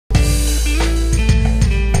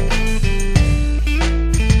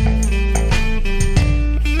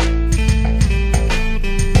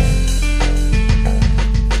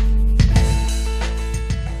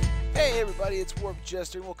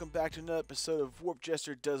Jester, and welcome back to another episode of Warp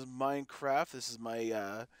Jester Does Minecraft. This is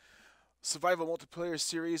my survival multiplayer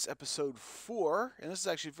series, episode 4, and this is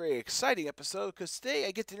actually a very exciting episode because today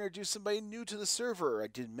I get to introduce somebody new to the server. I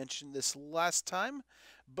did mention this last time,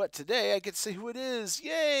 but today I get to say who it is.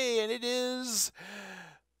 Yay! And it is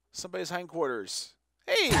somebody's hindquarters.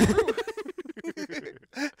 Hey!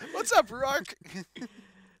 What's up, Rock?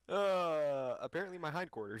 Apparently my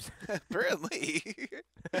hindquarters. Apparently.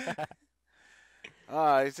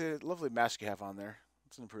 It's a lovely mask you have on there.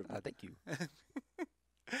 It's an improvement. Thank you.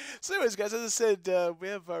 So anyways, guys, as I said, we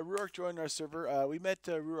have Ruark joining our server. We met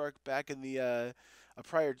Ruark back in the a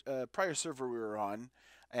prior server we were on,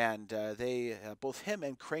 and they both him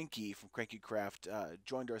and Cranky from Cranky Craft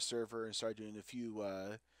joined our server and started doing a few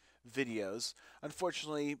videos.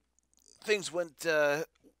 Unfortunately, things went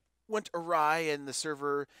awry, and the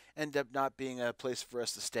server ended up not being a place for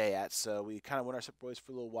us to stay at. So we kind of went our separate ways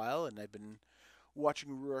for a little while, and I've been watching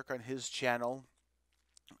Ruark on his channel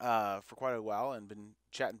for quite a while and been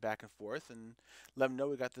chatting back and forth and let him know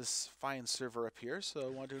we got this fine server up here, so I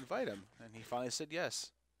wanted to invite him, and he finally said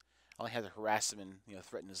yes. I only had to harass him and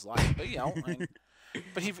threaten his life, but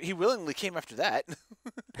but he willingly came after that.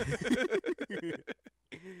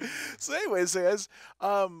 So anyways, guys,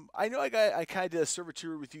 I know I kind of did a server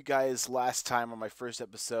tour with you guys last time on my first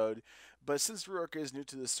episode, but since Ruark is new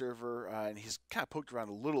to the server and he's kind of poked around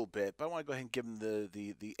a little bit, but I want to go ahead and give him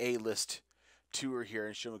the A-list tour here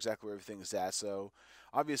and show him exactly where everything's at. So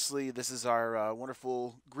obviously this is our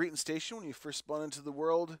wonderful greeting station when you first spawn into the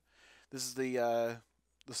world. This is the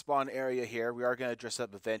spawn area here. We are going to dress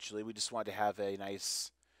up eventually. We just wanted to have a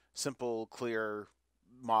nice, simple, clear,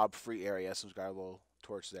 mob-free area. So we've got a little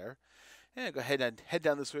torch there. And go ahead and head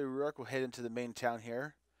down this way, Ruark. We'll head into the main town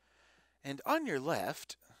here. And on your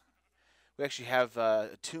left, we actually have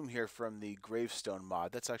a tomb here from the gravestone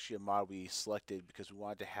mod. That's actually a mod we selected because we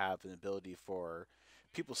wanted to have an ability for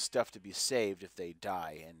people's stuff to be saved if they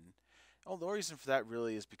die. And the reason for that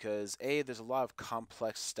really is because, A, there's a lot of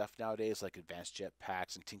complex stuff nowadays, like advanced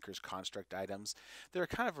jetpacks and Tinker's Construct items. They're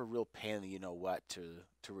kind of a real pain in the you-know-what to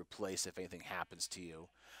replace if anything happens to you.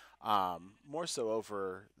 More so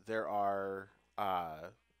over, there are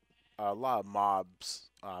a lot of mobs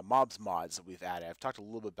mods that we've added. I've talked a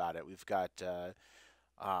little bit about it. We've got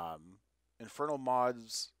infernal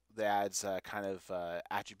mods that adds kind of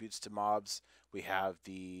attributes to mobs. We have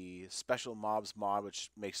the special mobs mod, which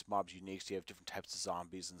makes mobs unique. So you have different types of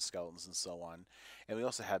zombies and skeletons and so on. And we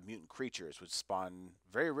also have mutant creatures, which spawn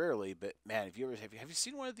very rarely. But man, have you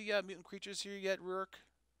seen one of the mutant creatures here yet, Ruark?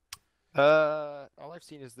 All I've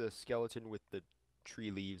seen is the skeleton with the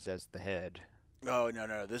tree leaves as the head. Oh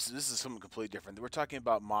no! This is something completely different. We're talking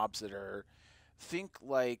about mobs that are, think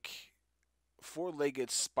like four-legged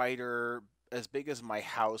spider, as big as my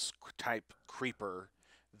house type creeper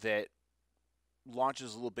that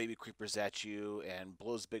launches little baby creepers at you and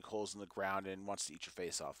blows big holes in the ground and wants to eat your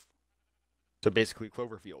face off. So basically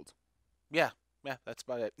Cloverfield. Yeah, that's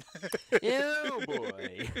about it. Oh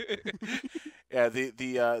boy. Yeah,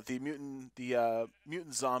 the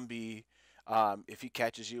mutant zombie. If he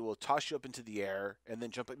catches you, will toss you up into the air and then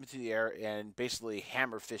jump up into the air and basically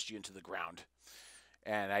hammer fist you into the ground.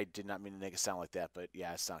 And I did not mean to make it sound like that, but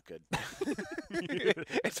yeah, it's not good.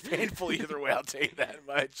 It's painful either way, I'll tell you that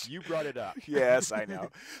much. You brought it up. Yes, I know.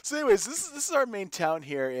 So anyways, this is our main town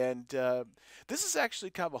here, and this is actually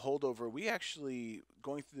kind of a holdover. We actually,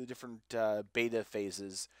 going through the different beta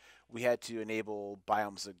phases, we had to enable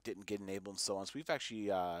biomes that didn't get enabled and so on. So we've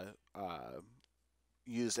actually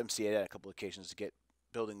used MCA at a couple of occasions to get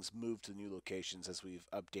buildings moved to new locations as we've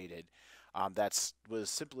updated. That was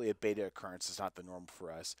simply a beta occurrence. It's not the norm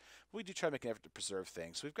for us. But we do try to make an effort to preserve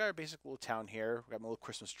things. So we've got our basic little town here. We've got my little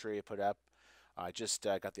Christmas tree I put up. I just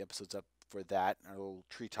got the episodes up for that. Our little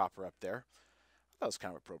tree topper up there. That was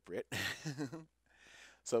kind of appropriate.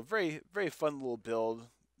 So very, very fun little build,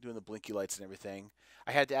 doing the blinky lights and everything.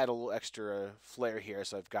 I had to add a little extra flair here,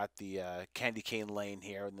 so I've got the candy cane lane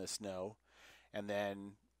here in the snow. And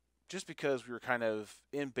then, just because we were kind of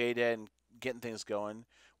in beta and getting things going,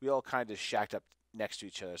 we all kind of shacked up next to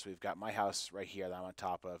each other. So we've got my house right here that I'm on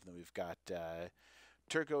top of. And then we've got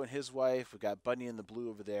Turco and his wife. We've got Bunny in the blue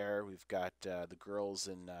over there. We've got the girls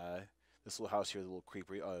in this little house here, the little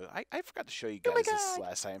creeper. Oh, I forgot to show you guys this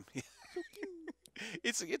last time.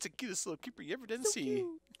 It's the cutest little creeper you ever did see.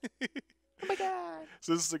 Oh my god.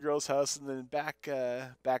 So this is the girl's house, and then back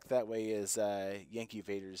that way is Yankee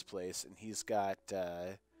Vader's place, and he's got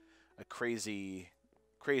a crazy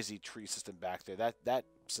tree system back there. That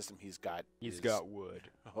system he's got got wood.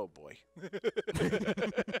 Oh boy.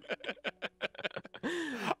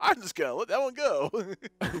 I'm just gonna let that one go.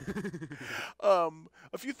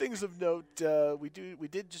 A few things of note. We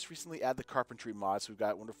did just recently add the carpentry mod, so we've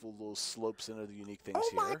got wonderful little slopes and other unique things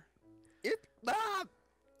Oh my! here. It ah!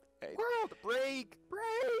 Hey, World break!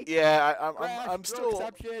 Break! yeah, Crash! I'm Throw still.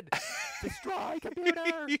 exception! Destroy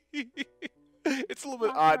computer! It's a little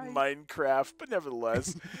bit odd in Why? Minecraft, but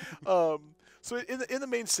nevertheless. So in the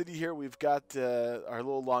main city here, we've got our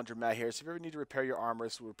little laundromat here. So if you ever need to repair your armor,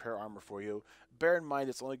 so we'll repair armor for you. Bear in mind,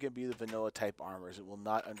 it's only going to be the vanilla type armors. It will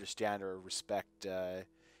not understand or respect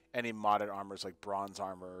any modded armors like bronze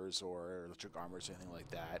armors or electric armors or anything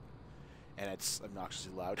like that. And it's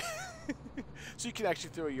obnoxiously loud. So you can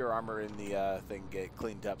actually throw your armor in the thing, get it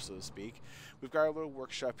cleaned up, so to speak. We've got our little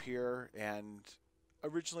workshop here, and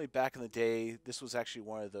originally back in the day, this was actually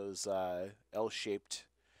one of those L-shaped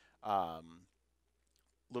um,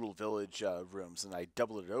 little village rooms, and I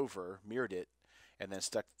doubled it over, mirrored it, and then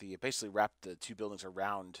basically wrapped the two buildings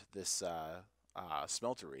around this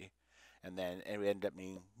smeltery. And we ended up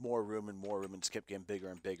needing more room and more room, and just kept getting bigger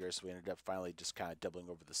and bigger. So we ended up finally just kind of doubling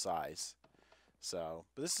over the size. So,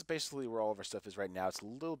 but this is basically where all of our stuff is right now. It's a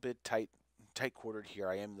little bit tight quartered here.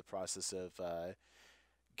 I am in the process of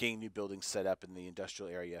getting new buildings set up in the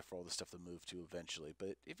industrial area for all the stuff to move to eventually.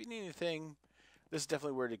 But if you need anything, this is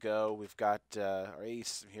definitely where to go. We've got our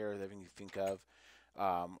ace here, everything you think of.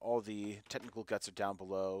 All the technical guts are down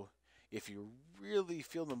below. If you really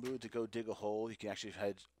feel in the mood to go dig a hole, you can actually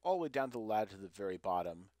head all the way down to the ladder to the very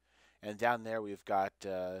bottom. And down there we've got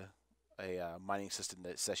a mining system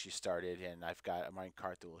that says you started, and I've got a mining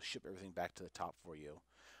cart that will ship everything back to the top for you.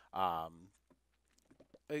 Um,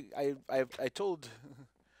 I've told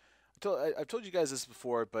you guys this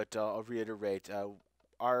before, but I'll reiterate.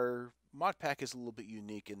 Our mod pack is a little bit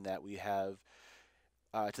unique in that we have,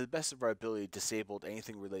 to the best of our ability, disabled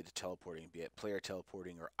anything related to teleporting, be it player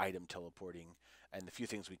teleporting or item teleporting, and the few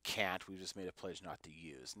things we can't, we've just made a pledge not to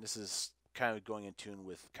use. And this is kind of going in tune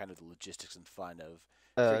with kind of the logistics and fun of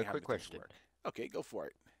figuring out how to Quick make things question. work. Okay, go for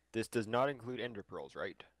it. This does not include ender pearls,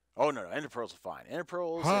 right? Oh no, Ender pearls are fine. Ender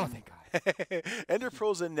pearls Oh, and thank God. Ender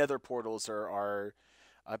pearls and Nether portals are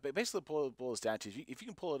basically boils down to if you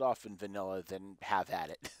can pull it off in vanilla, then have at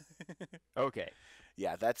it. Okay.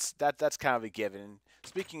 Yeah, that's kind of a given.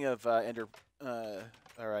 Speaking of Nether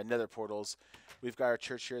portals, we've got our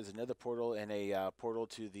church here. There's a Nether portal and a portal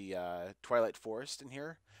to the Twilight Forest in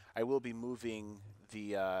here. I will be moving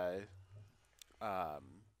the um,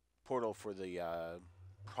 portal for the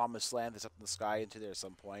Promised Land that's up in the sky into there at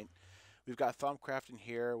some point. We've got Thumbcraft in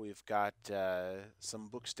here. We've got some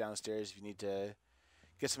books downstairs if you need to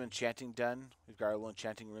get some enchanting done. We've got our little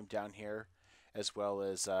enchanting room down here, as well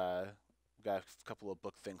as we've got a couple of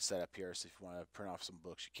book things set up here, so if you want to print off some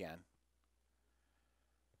books, you can.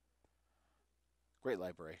 Great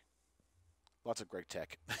library. Lots of great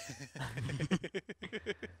tech.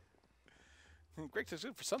 Great tech's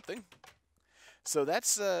good for something. So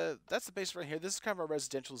that's the base right here. This is kind of our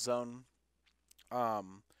residential zone.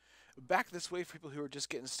 Back this way for people who are just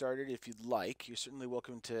getting started. If you'd like, you're certainly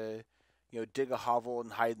welcome to, dig a hovel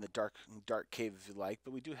and hide in the dark cave if you like.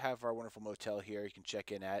 But we do have our wonderful motel here. You can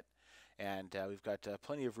check in at, and we've got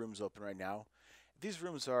plenty of rooms open right now. These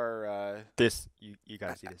rooms are. This you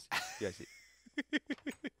gotta see this. You gotta see.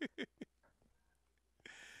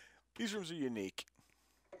 These rooms are unique.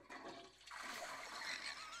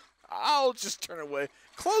 I'll just turn away.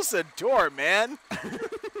 Close the door, man.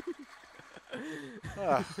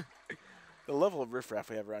 The level of riffraff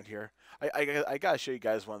we have around here. I gotta show you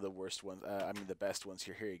guys one of the worst ones. I mean the best ones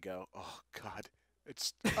here. Here you go. Oh God,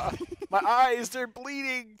 it's my eyes. They're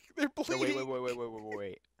bleeding. They're No, bleeding.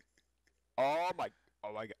 wait. Oh my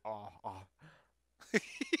God. Oh.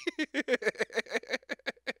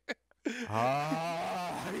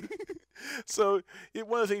 Ah. So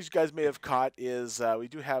one of the things you guys may have caught is we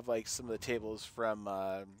do have like some of the tables from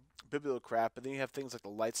Bibliocrap, but then you have things like the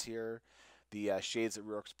lights here, the shades that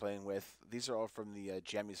Rourke's playing with. These are all from the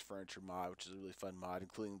Jammy's Furniture mod, which is a really fun mod,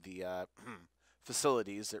 including the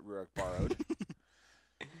facilities that Rourke borrowed.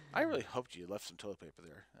 I really hoped you left some toilet paper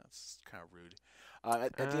there. That's kind of rude. I'm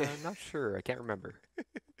not sure. I can't remember.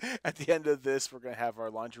 At the end of this, we're going to have our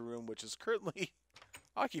laundry room, which is currently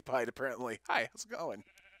occupied, apparently. Hi, how's it going?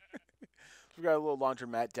 We've got a little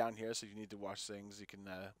laundromat down here, so if you need to wash things, you can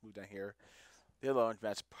move down here. The other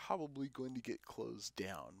laundromat's probably going to get closed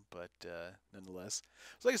down, but nonetheless.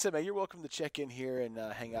 So like I said, man, you're welcome to check in here and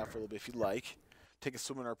hang out for a little bit if you'd like. Take a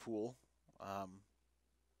swim in our pool. Yeah.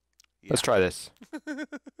 Let's try this.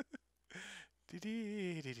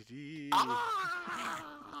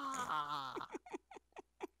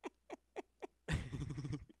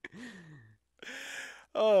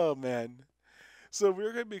 Oh, man. So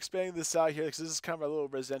we're going to be expanding this out here because this is kind of a little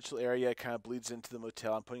residential area. It kind of bleeds into the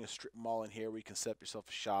motel. I'm putting a strip mall in here where you can set up yourself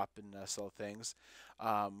a shop and sell things.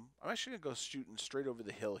 I'm actually going to go shooting straight over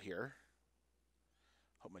the hill here.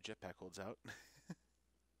 Hope my jetpack holds out.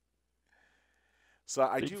 So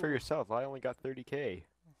I Speak for do. yourself. I only got 30K.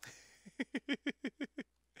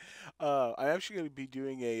 I'm actually going to be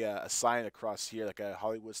doing a sign across here, like a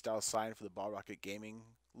Hollywood style sign for the Ball Rocket Gaming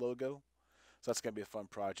logo. So that's going to be a fun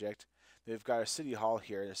project. They've got a city hall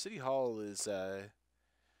here. The city hall is something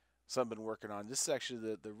I've been working on. This is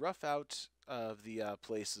actually the rough out of the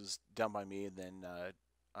place is done by me, and then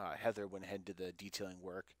Heather went ahead and did the detailing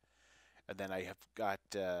work. And then I have got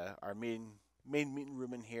our main meeting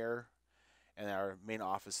room in here, and our main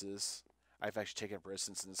offices. I've actually taken up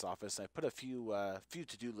residence in this office, and I put a few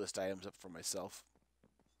to-do list items up for myself.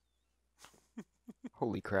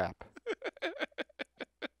 Holy crap.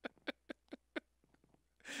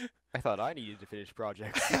 I thought I needed to finish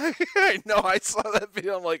projects. I know. I saw that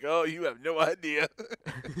video. I'm like, oh, you have no idea.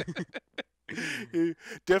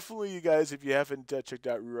 Definitely, you guys, if you haven't checked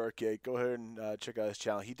out Rue Arcade, go ahead and check out his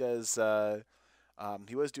channel. He does.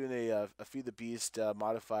 He was doing a Feed the Beast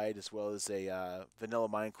modified as well as a vanilla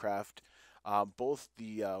Minecraft, both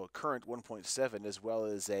the current 1.7 as well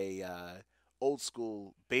as a old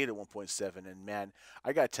school beta 1.7. And man,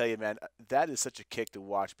 I gotta tell you, man, that is such a kick to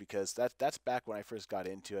watch because that's back when I first got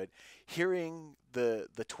into it. Hearing the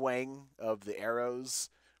twang of the arrows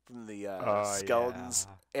from the Oh, yeah. skeletons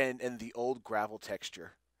and the old gravel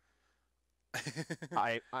texture.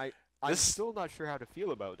 I, I, I'm This still not sure how to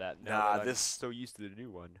feel about that now nah that I'm this so used to the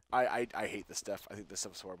new one. I hate this stuff. I think this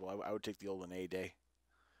stuff's horrible. I would take the old one any day.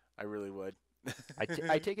 I really would.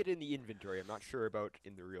 I take it in the inventory. I'm not sure about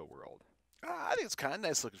in the real world. I think it's kind of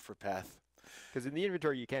nice looking for path. Because in the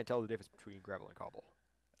inventory, you can't tell the difference between gravel and cobble.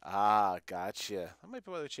 Ah, gotcha. I might be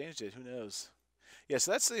why they changed it. Who knows? Yeah, so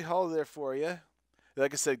that's the haul there for you.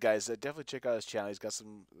 Like I said, guys, definitely check out his channel. He's got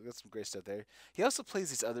some great stuff there. He also plays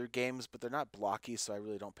these other games, but they're not blocky, so I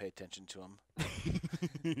really don't pay attention to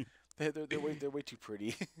them. They're way too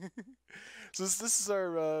pretty. So this is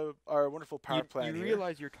our wonderful power You plant here.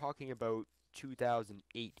 realize you're talking about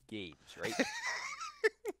 2008 games, right?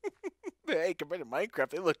 Hey, compared to Minecraft,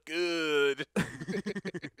 they look good.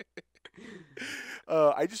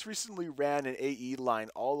 I just recently ran an AE line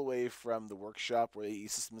all the way from the workshop where AE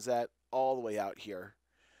Systems is at, all the way out here.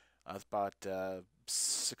 It's about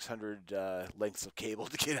 600 lengths of cable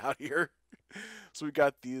to get out here. So we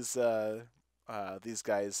got these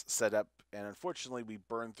guys set up, and unfortunately, we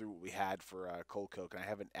burned through what we had for cold coke, and I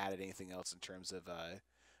haven't added anything else in terms of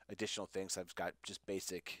additional things. I've got just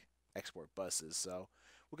basic export buses, so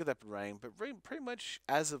we'll get that up and running. But pretty much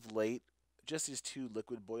as of late, just these two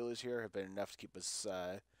liquid boilers here have been enough to keep us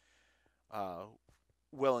uh,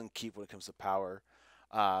 well in keep when it comes to power.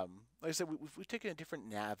 Like I said, we've taken a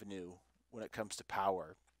different avenue when it comes to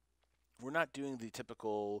power. We're not doing the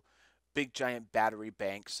typical big giant battery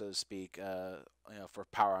bank, so to speak, for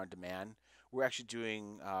power on demand. We're actually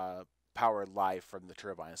doing power live from the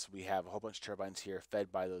turbines. So we have a whole bunch of turbines here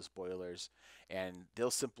fed by those boilers, and they'll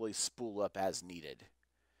simply spool up as needed.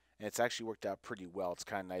 And it's actually worked out pretty well. It's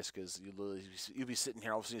kind of nice because you'll be sitting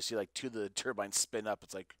here, all of a sudden you see like two of the turbines spin up.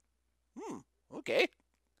 It's like, okay.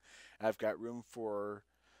 I've got room for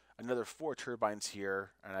another four turbines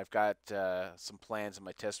here, and I've got some plans in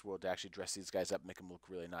my test world to actually dress these guys up, make them look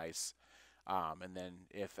really nice. And then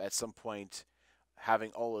if at some point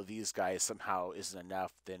having all of these guys somehow isn't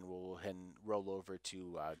enough, then we'll roll over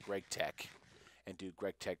to Greg Tech and do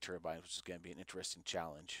Greg Tech turbines, which is going to be an interesting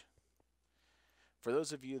challenge. For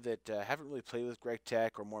those of you that haven't really played with Greg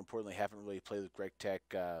Tech, or more importantly, haven't really played with Greg Tech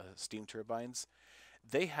steam turbines,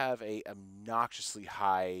 they have a obnoxiously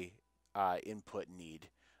high input need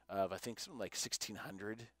of I think something like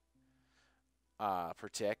 1600 per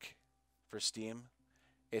tick for steam.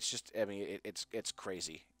 It's just I mean it's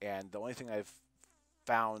crazy, and the only thing I've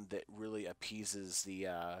found that really appeases the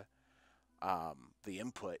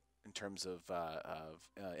input in terms of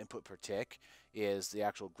input per tick is the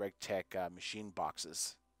actual Greg Tech machine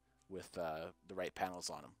boxes with the right panels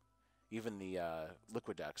on them. Even the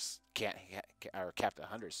liquid ducts are capped at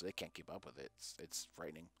 100, so they can't keep up with it. It's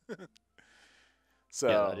frightening.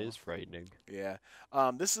 Yeah, that So is frightening. yeah,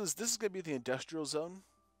 this is gonna be the industrial zone.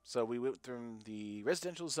 So we went from the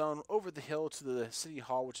residential zone over the hill to the city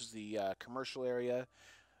hall, which is the commercial area,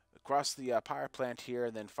 across the power plant here,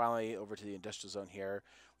 and then finally over to the industrial zone here.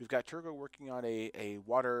 We've got Turgo working on a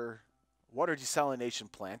water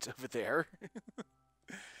desalination plant over there.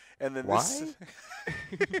 And then this Why?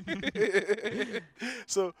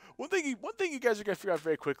 So one thing you guys are gonna figure out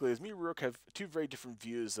very quickly is me and Rook have two very different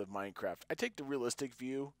views of Minecraft. I take the realistic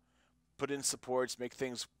view, put in supports, make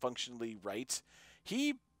things functionally right.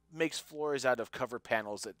 He makes floors out of cover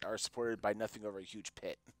panels that are supported by nothing over a huge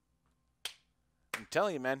pit. I'm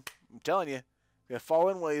telling you, man. I'm telling you. Gonna fall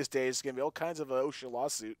in one of these days. It's gonna be all kinds of a OSHA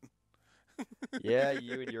lawsuit. Yeah,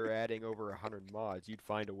 you and you're adding over 100 mods. You'd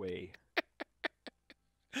find a way.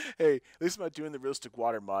 Hey, at least I'm not doing the realistic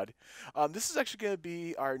water mod. This is actually going to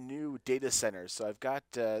be our new data center. So I've got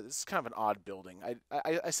this is kind of an odd building.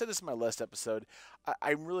 I said this in my last episode.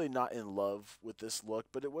 I'm really not in love with this look,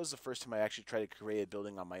 but it was the first time I actually tried to create a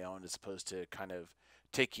building on my own as opposed to kind of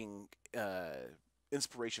taking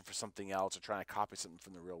inspiration for something else or trying to copy something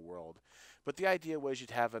from the real world. But the idea was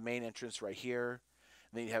you'd have a main entrance right here.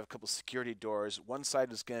 And then you have a couple security doors. One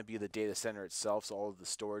side is going to be the data center itself, so all of the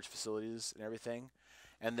storage facilities and everything.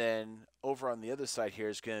 And then over on the other side here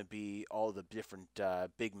is going to be all the different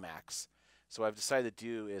Big Macs. So what I've decided to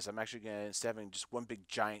do is I'm actually going to, instead of having just one big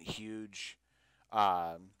giant huge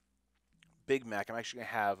um, Big Mac, I'm actually going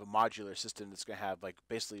to have a modular system that's going to have like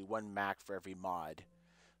basically one Mac for every mod.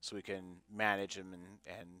 So we can manage them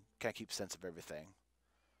and kind of keep sense of everything.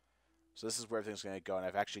 So this is where everything's going to go, and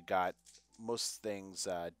I've actually got most things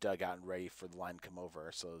dug out and ready for the line to come over,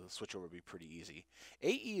 so the switchover will be pretty easy.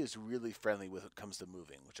 AE is really friendly when it comes to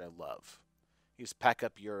moving, which I love. You just pack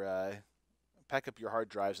up your hard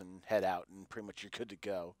drives and head out, and pretty much you're good to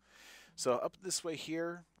go. So up this way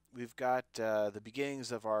here, we've got the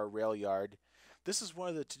beginnings of our rail yard. This is one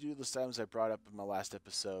of the to-do list items I brought up in my last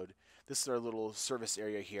episode. This is our little service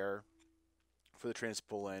area here for the trains to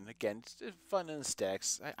pull in. Again, it's fun in the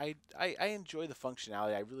stacks. I enjoy the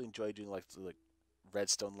functionality. I really enjoy doing like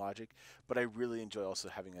redstone logic, but I really enjoy also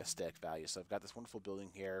having a stack value. So I've got this wonderful building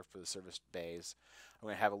here for the service bays. I'm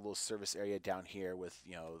going to have a little service area down here with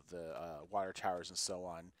the water towers and so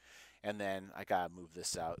on. And then I gotta move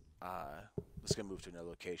this out. It's gonna move to another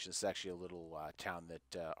location. It's actually a little town that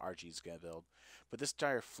RG is gonna build. But this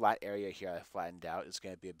entire flat area here I flattened out is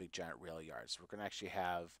gonna be a big giant rail yard. So we're gonna actually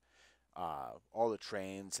have all the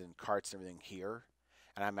trains and carts and everything here.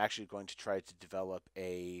 And I'm actually going to try to develop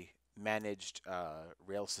a managed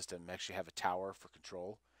rail system, actually have a tower for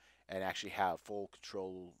control, and actually have full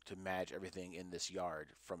control to manage everything in this yard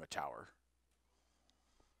from a tower.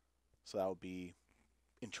 So that will be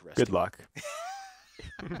Good interesting. luck.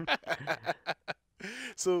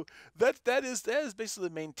 So that is basically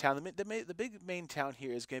the main town. The big main town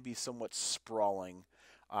here is going to be somewhat sprawling.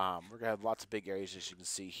 We're gonna have lots of big areas as you can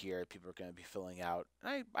see here. People are gonna be filling out,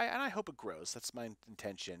 and I hope it grows. That's my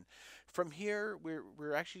intention. From here,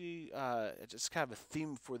 we're actually just kind of a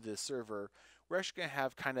theme for the server. We're actually gonna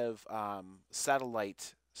have kind of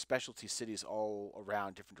satellite specialty cities all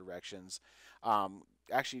around different directions.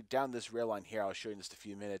 Actually, down this rail line here, I'll show you in just a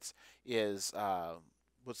few minutes, is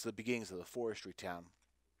what's the beginnings of the forestry town.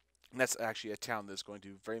 And that's actually a town that's going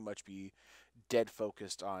to very much be dead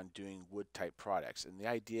focused on doing wood type products. And the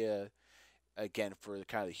idea, again, for the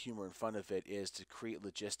kind of the humor and fun of it, is to create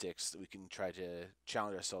logistics that we can try to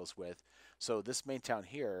challenge ourselves with. So this main town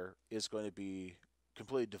here is going to be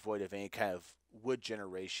completely devoid of any kind of wood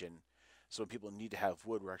generation. So when people need to have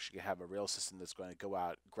wood, we're actually going to have a rail system that's going to go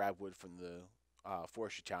out, grab wood from the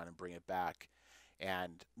forestry town and bring it back.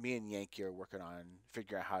 And me and Yankee are working on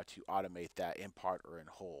figuring out how to automate that in part or in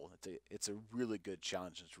whole. It's a really good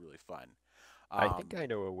challenge. It's really fun. I think Um, I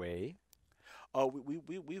know a way. oh,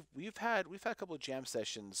 we've had a couple of jam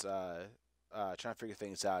sessions trying to figure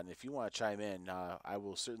things out. And if you want to chime in, I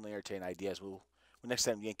will certainly entertain ideas. Well, next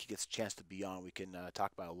time Yankee gets a chance to be on, we can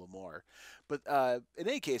talk about it a little more. But in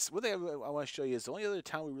any case, one thing I want to show you is the only other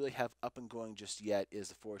town we really have up and going just yet is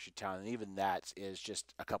the forestry town, and even that is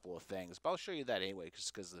just a couple of things. But I'll show you that anyway,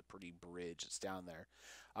 just because of the pretty bridge that's down there.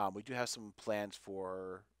 We do have some plans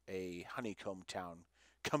for a honeycomb town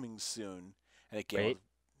coming soon. And again, with Wait,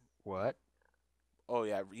 what? oh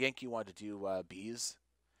yeah, Yankee wanted to do bees,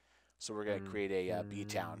 so we're gonna create a bee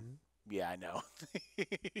town. Mm-hmm. Yeah, I know.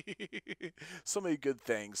 So many good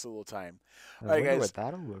things, a little time. I All right, wonder guys, what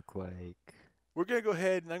that'll look like. we're gonna go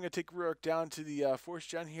ahead and I'm gonna take Rurik down to the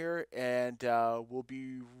forest down here, and we'll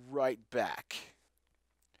be right back.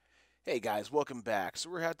 Hey guys, welcome back. So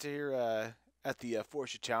we're out to here at the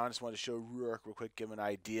Forestry Town. Just wanted to show Rurik real quick, give him an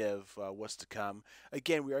idea of what's to come.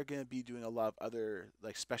 Again, we are going to be doing a lot of other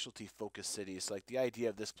like specialty focused cities. Like the idea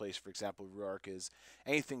of this place, for example, Rurik is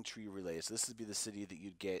anything tree related. So this would be the city that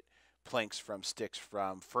you'd get planks from, sticks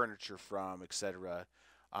from, furniture from, etc.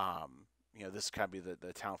 This kind of be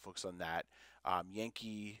the town focus on that.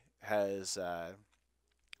 Yankee has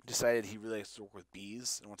decided he really likes to work with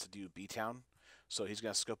bees and wants to do Bee Town. So he's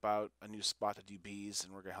going to scope out a new spot to do bees,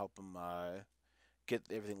 and we're going to help him get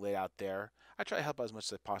everything laid out there. I try to help out as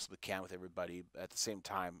much as I possibly can with everybody. But at the same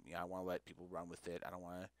time, I want to let people run with it. I don't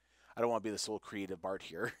want to be the sole creative art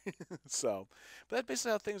here. So, but that's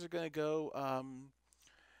basically how things are going to go. I'm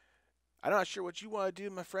not sure what you want to do,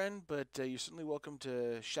 my friend, but you're certainly welcome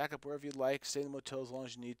to shack up wherever you'd like, stay in the motel as long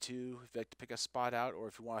as you need to. If you'd like to pick a spot out, or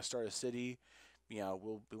if you want to start a city,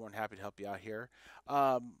 we'll be more than happy to help you out here.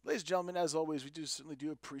 Ladies and gentlemen, as always, we certainly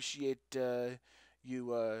do appreciate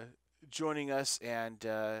you joining us, and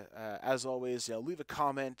as always, leave a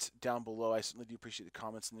comment down below. I certainly do appreciate the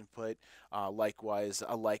comments and input. Likewise,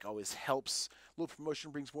 a like always helps. A little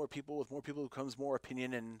promotion brings more people. With more people comes more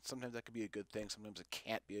opinion, and sometimes that could be a good thing. Sometimes it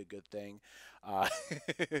can't be a good thing. Uh,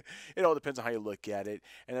 it all depends on how you look at it.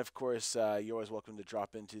 And of course, you're always welcome to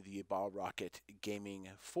drop into the Bottle Rocket Gaming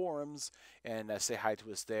forums and say hi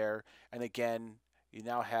to us there. And again, you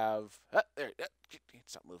now have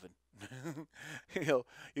stop moving.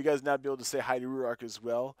 You guys now be able to say hi to Ruark as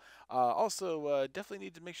well. Also, definitely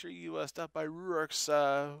need to make sure you stop by Ruark's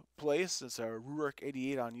place. It's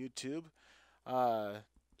Ruark88 on YouTube.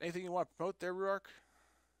 Anything you want to promote there, Ruark?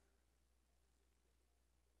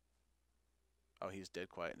 Oh, he's dead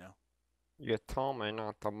quiet now. You told me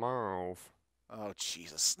not to move. Oh,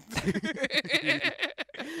 Jesus.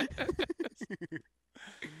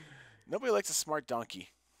 Nobody likes a smart donkey.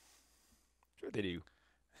 Sure they do.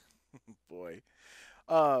 Boy.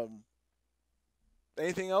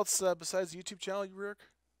 Anything else besides the YouTube channel, Ruark?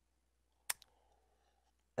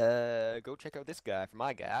 Go check out this guy for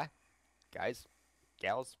my guy. Guys,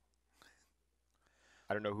 gals.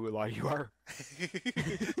 I don't know who a lot of you are.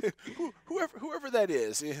 whoever that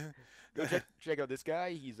is. Go check out this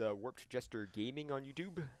guy. He's Warped Jester Gaming on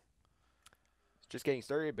YouTube. He's just getting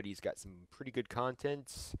started, but he's got some pretty good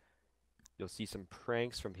content. You'll see some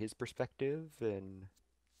pranks from his perspective, and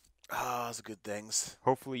those are good things.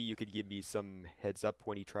 hopefully you could give me some heads up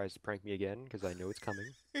when he tries to prank me again, because I know it's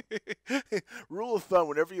coming. Rule of thumb,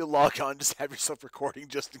 whenever you log on, just have yourself recording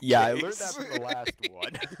just in case. Yeah, I learned that from the last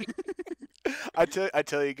one. I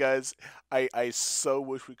tell you guys, I so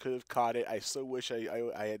wish we could have caught it. I so wish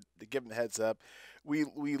I had given the heads up. We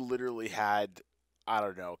literally had, I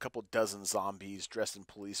don't know, a couple dozen zombies dressed in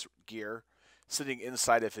police gear sitting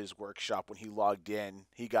inside of his workshop. When he logged in,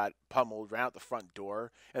 he got pummeled, ran out the front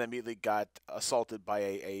door, and immediately got assaulted by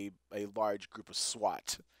a large group of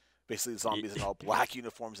SWAT. Basically, zombies in all black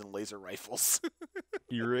uniforms and laser rifles.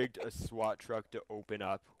 He rigged a SWAT truck to open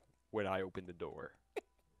up when I opened the door.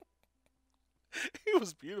 It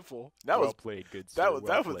was beautiful. Well played, good sir.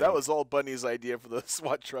 That was all Bunny's idea for the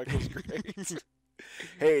SWAT truck. It was great.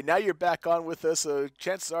 Hey, now you're back on with us, so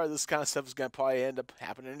chances are this kind of stuff is going to probably end up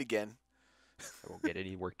happening again. I won't get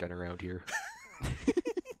any work done around here.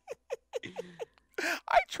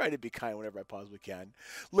 I try to be kind whenever I possibly can.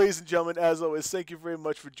 Ladies and gentlemen, as always, thank you very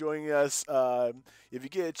much for joining us. If you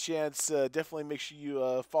get a chance, definitely make sure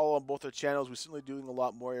you follow on both our channels. We're certainly doing a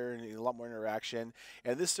lot more and a lot more interaction.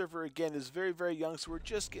 And this server, again, is very, very young, so we're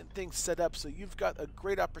just getting things set up. So you've got a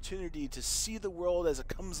great opportunity to see the world as it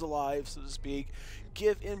comes alive, so to speak.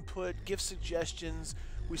 Give input, give suggestions.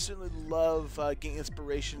 We certainly love getting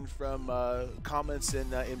inspiration from comments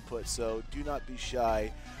and input, so do not be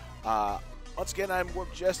shy. Once again, I'm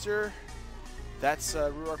Warp Jester. That's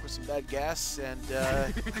Ruark with some bad gas, and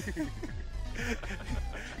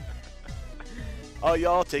oh,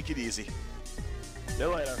 y'all, take it easy. See you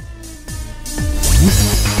later.